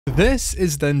This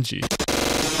is Denji.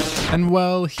 And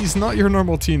well, he's not your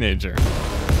normal teenager.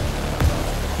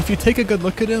 If you take a good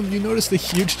look at him, you notice the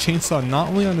huge chainsaw not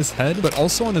only on his head, but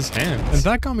also on his hands. And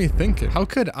that got me thinking, how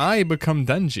could I become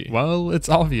Denji? Well, it's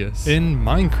obvious. In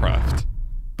Minecraft.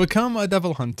 Become a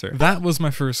devil hunter. That was my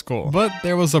first goal. But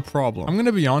there was a problem. I'm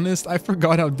gonna be honest, I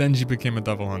forgot how Denji became a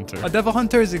devil hunter. A devil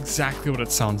hunter is exactly what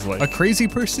it sounds like. A crazy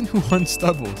person who hunts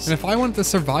devils. And if I wanted to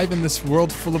survive in this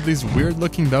world full of these weird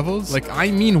looking devils, like I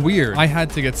mean weird, I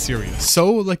had to get serious.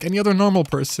 So, like any other normal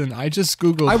person, I just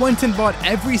Googled. I went and bought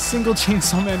every single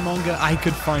Chainsaw Man manga I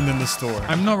could find in the store.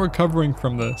 I'm not recovering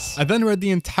from this. I then read the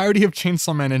entirety of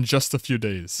Chainsaw Man in just a few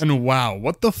days. And wow,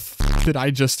 what the f did I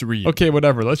just read? Okay,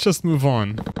 whatever, let's just move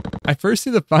on. I first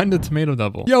need to find the tomato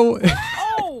devil. Yo,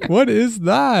 what is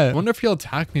that? I wonder if he'll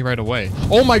attack me right away.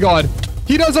 Oh my god.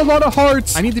 He does a lot of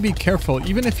hearts. I need to be careful.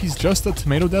 Even if he's just a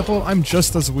tomato devil, I'm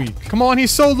just as weak. Come on,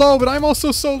 he's so low, but I'm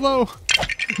also so low.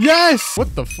 Yes!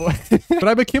 What the fuck? But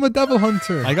I became a devil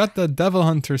hunter. I got the devil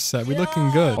hunter set. We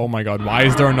looking good. Oh my god, why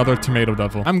is there another tomato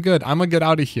devil? I'm good. I'm gonna get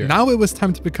out of here. Now it was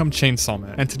time to become Chainsaw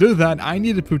Man. And to do that, I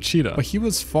needed Puchita, but he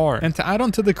was far. And to add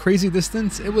on to the crazy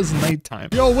distance, it was nighttime.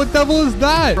 Yo, what devil is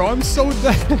that? Bro, I'm so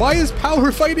dead. Why is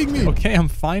Power fighting me? Okay, I'm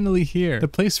finally here. The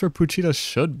place where Puchita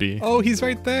should be. Oh, he's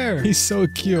right there. He's so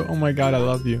cute. Oh my god, I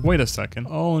love you. Wait a second.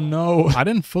 Oh no. I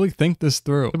didn't fully think this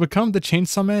through. To become the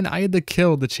Chainsaw Man, I had to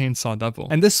kill the Chainsaw Devil.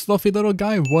 And this fluffy little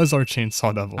guy was our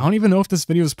Chainsaw Devil. I don't even know if this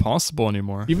video is possible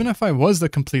anymore. Even if I was to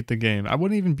complete the game, I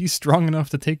wouldn't even be strong enough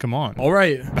to take him on.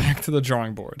 Alright, back to the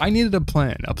drawing board. I needed a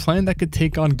plan that could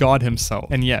take on God himself.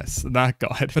 And yes, that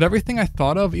God. But everything I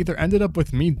thought of either ended up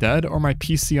with me dead or my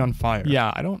PC on fire.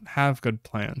 Yeah, I don't have good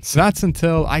plans. That's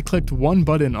until I clicked one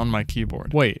button on my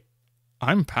keyboard. Wait.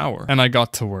 I'm Power. And I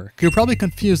got to work. You're probably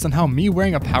confused on how me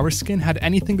wearing a Power skin had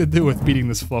anything to do with beating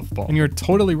this fluff ball. And you're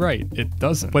totally right, it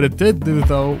doesn't. What it did do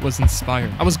though was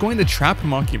inspire. I was going to trap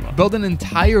Makima, build an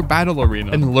entire battle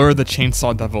arena, and lure the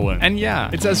Chainsaw Devil in. And yeah,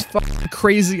 it's as fucking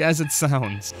crazy as it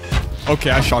sounds.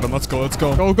 Okay, I shot him. Let's go, let's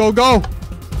go. Go, go, go!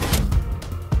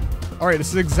 Alright, this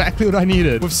is exactly what I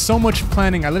needed. With so much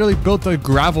planning, I literally built a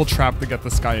gravel trap to get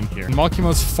this guy in here. And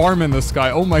Makima's farming this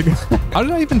guy. Oh my god. How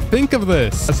did I even think of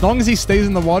this? As long as he stays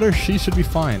in the water, she should be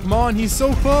fine. Come on, he's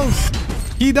so close.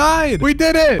 He died. We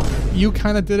did it. You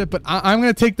kind of did it, but I'm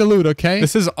going to take the loot, okay?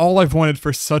 This is all I've wanted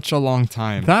for such a long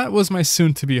time. That was my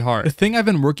soon-to-be heart. The thing I've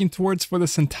been working towards for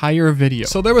this entire video.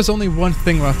 So there was only one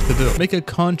thing left to do. Make a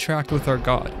contract with our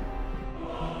god.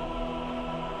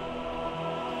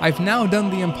 I've now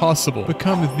done the impossible,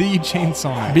 become the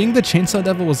Chainsaw Man. Being the Chainsaw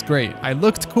Devil was great. I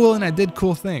looked cool and I did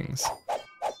cool things.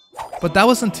 But that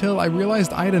was until I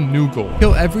realized I had a new goal.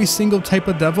 Kill every single type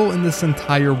of devil in this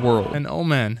entire world. And oh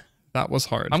man, that was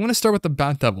hard. I'm gonna start with the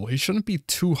Bat Devil. He shouldn't be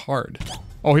too hard.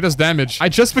 Oh, he does damage. I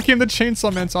just became the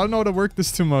Chainsaw Man, so I don't know how to work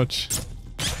this too much.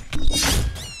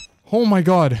 Oh my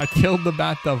god, I killed the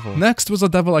Bat Devil. Next was a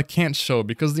devil I can't show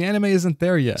because the anime isn't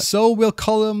there yet. So we'll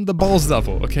call him the Balls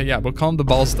Devil. Okay, yeah, we'll call him the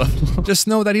Balls Devil. Just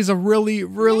know that he's a really,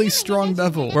 really strong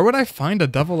devil. Where would I find a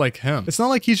devil like him? It's not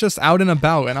like he's just out and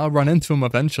about and I'll run into him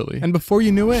eventually. And before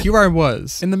you knew it, here I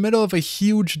was, in the middle of a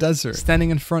huge desert, standing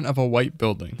in front of a white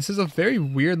building. This is a very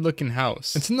weird looking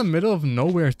house. It's in the middle of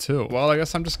nowhere too. Well, I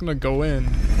guess I'm just gonna go in.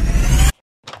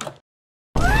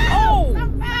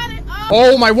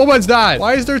 Oh my, what was that?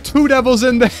 Why is there two devils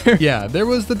in there? Yeah, there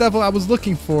was the devil I was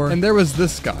looking for, and there was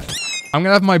this guy. I'm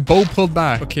gonna have my bow pulled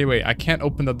back. Okay, wait, I can't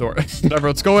open the door. Whatever,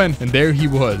 let's go in. And there he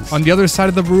was. On the other side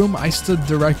of the room, I stood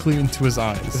directly into his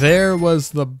eyes. There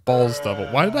was the Balls Devil.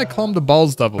 Why did I call him the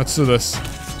Balls Devil? Let's do this.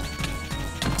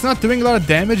 He's not doing a lot of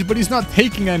damage, but he's not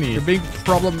taking any. You're being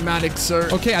problematic, sir.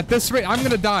 Okay, at this rate, I'm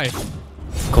gonna die.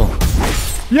 Cool.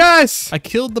 Yes! I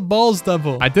killed the Balls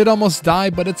Devil. I did almost die,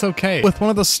 but it's okay. With one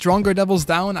of the stronger devils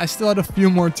down, I still had a few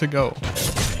more to go.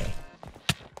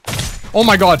 Oh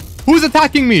my god. Who's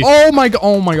attacking me? Oh my god.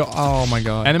 Oh my god. Oh my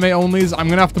god. Anime onlys. I'm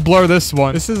gonna have to blur this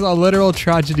one. This is a literal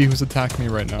tragedy who's attacking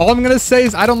me right now. All I'm gonna say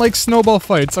is I don't like snowball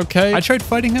fights, okay? I tried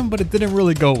fighting him, but it didn't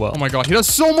really go well. Oh my god. He does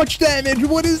so much damage.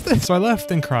 What is this? So I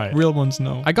left and cried. Real ones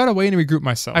know. I got away and regrouped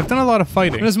myself. I've done a lot of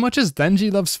fighting. And as much as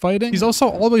Denji loves fighting, he's also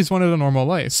always wanted a normal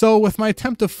life. So with my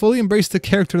attempt to fully embrace the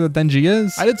character that Denji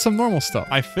is, I did some normal stuff.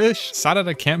 I fished, sat at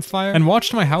a campfire, and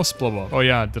watched my house blow up. Oh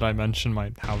yeah, did I mention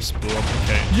my house blew up?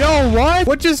 Okay. Yo, what?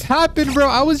 What just happened, bro?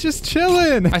 I was just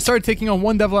chilling. I started taking on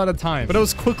one devil at a time, but it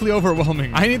was quickly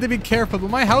overwhelming. I need to be careful, but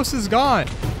my house is gone.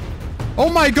 Oh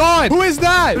my god! Who is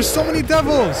that? There's so many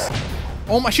devils.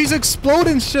 Oh my, she's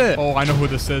exploding shit. Oh, I know who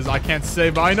this is. I can't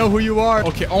say, but I know who you are.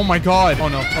 Okay, oh my god. Oh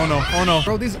no, oh no, oh no.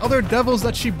 Bro, these other devils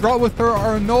that she brought with her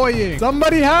are annoying.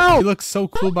 Somebody help. He looks so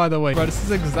cool, by the way. Bro, this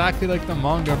is exactly like the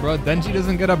manga, bro. Denji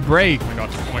doesn't get a break. Oh my god,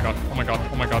 oh my god, oh my god,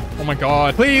 oh my god, oh my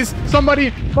god. Please,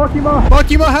 somebody,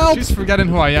 Makima, help. She's forgetting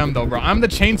who I am, though, bro. I'm the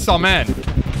chainsaw man.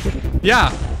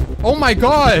 Yeah. Oh my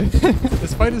god.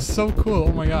 This fight is so cool.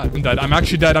 Oh my god. I'm dead. I'm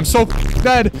actually dead. I'm so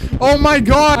dead. Oh my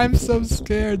god. I'm so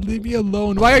scared. Leave me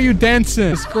alone. Why are you dancing?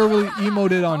 This girl really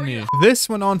emoted on me. This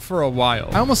went on for a while.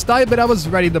 I almost died, but I was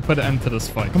ready to put an end to this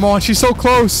fight. Come on. She's so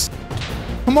close.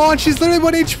 Come on. She's literally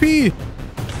 1 HP.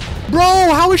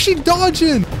 Bro, how is she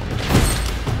dodging?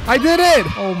 I did it!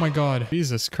 Oh my god.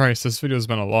 Jesus Christ, this video's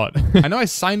been a lot. I know I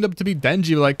signed up to be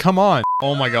Denji, but like, come on.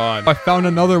 Oh my god. I found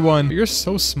another one. You're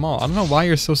so small. I don't know why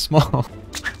you're so small.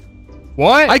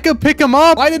 What? I could pick him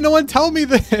up. Why did no one tell me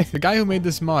this? The guy who made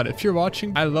this mod, if you're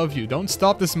watching, I love you. Don't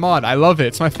stop this mod. I love it.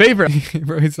 It's my favorite.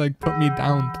 Bro, he's like, put me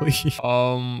down, please.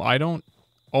 I don't...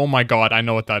 Oh my god, I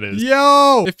know what that is.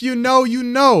 Yo! If you know, you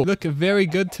know. You look very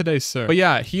good today, sir. But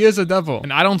yeah, he is a devil.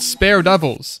 And I don't spare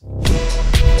devils.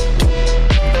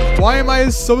 Why am I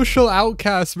a social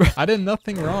outcast, bro? I did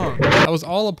nothing wrong. That was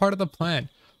all a part of the plan.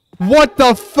 What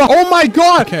the fuck? Oh my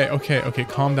god! Okay,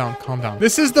 calm down, calm down.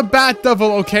 This is the Bat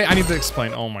Devil, okay? I need to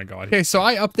explain. Oh my god. Okay, so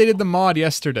I updated the mod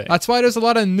yesterday. That's why there's a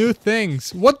lot of new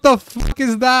things. What the fuck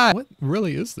is that? What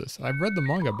really is this? I've read the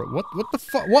manga, bro. What the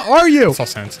fuck? What are you? It's all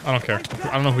sense. I don't care.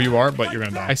 I don't know who you are, but you're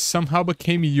gonna die. I somehow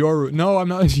became Yoru. No, I'm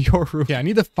not Yoru. Okay, I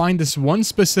need to find this one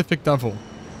specific devil.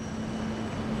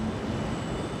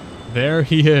 There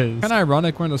he is. Kind of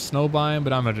ironic we're in the snow biome,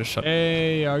 but I'm gonna just shut up.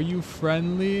 Hey, are you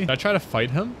friendly? Should I try to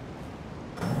fight him?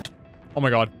 Oh my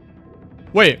god.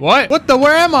 Wait, what? What the?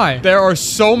 Where am I? There are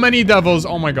so many devils.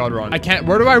 Oh my god, run. I can't.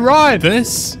 Where do I run?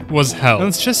 This was hell.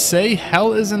 Let's just say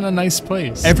hell isn't a nice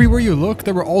place. Everywhere you look,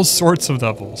 there were all sorts of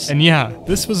devils. And yeah,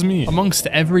 this was me amongst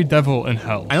every devil in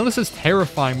hell. I know this is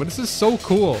terrifying, but this is so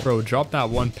cool. Bro, drop that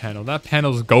one panel. That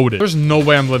panel's goated. There's no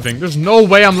way I'm living. There's no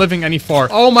way I'm living any far.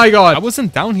 Oh my god. I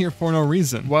wasn't down here for no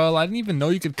reason. Well, I didn't even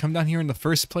know you could come down here in the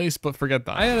first place, but forget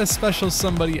that. I had a special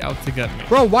somebody out to get me.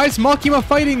 Bro, why is Makima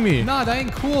fighting me? Nah, that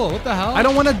ain't cool. What the hell? I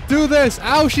don't want to do this.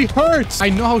 Ow, she hurts. I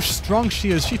know how strong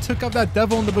she is. She took out that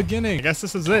devil in the beginning. I guess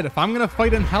this is it. If I'm gonna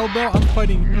fight in hell, bro, I'm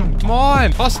fighting you. Come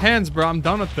on. Plus hands, bro. I'm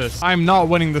done with this. I'm not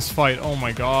winning this fight. Oh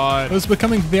my god. It was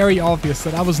becoming very obvious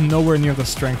that I was nowhere near the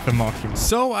strength of Makima.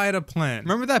 So I had a plan.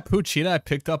 Remember that Pochita I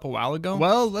picked up a while ago?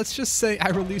 Well, let's just say I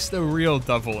released a real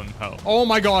devil in hell. Oh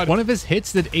my god. One of his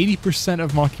hits did 80%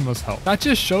 of Makima's health. That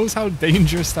just shows how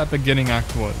dangerous that beginning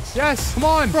act was. Yes. Come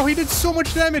on. Bro, he did so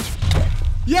much damage.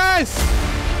 Yes.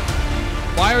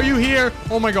 Why are you here?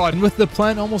 Oh my god. And with the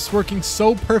plan almost working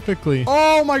so perfectly.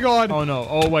 Oh my god. Oh no.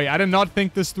 Oh wait. I did not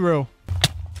think this through.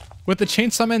 With the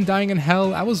Chainsaw Man dying in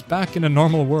hell, I was back in a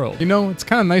normal world. You know, it's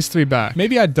kind of nice to be back.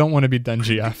 Maybe I don't want to be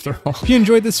Denji after all. If you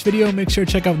enjoyed this video, make sure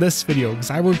to check out this video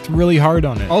because I worked really hard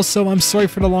on it. Also, I'm sorry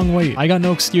for the long wait. I got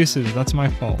no excuses. That's my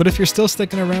fault. But if you're still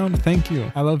sticking around, thank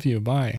you. I love you. Bye.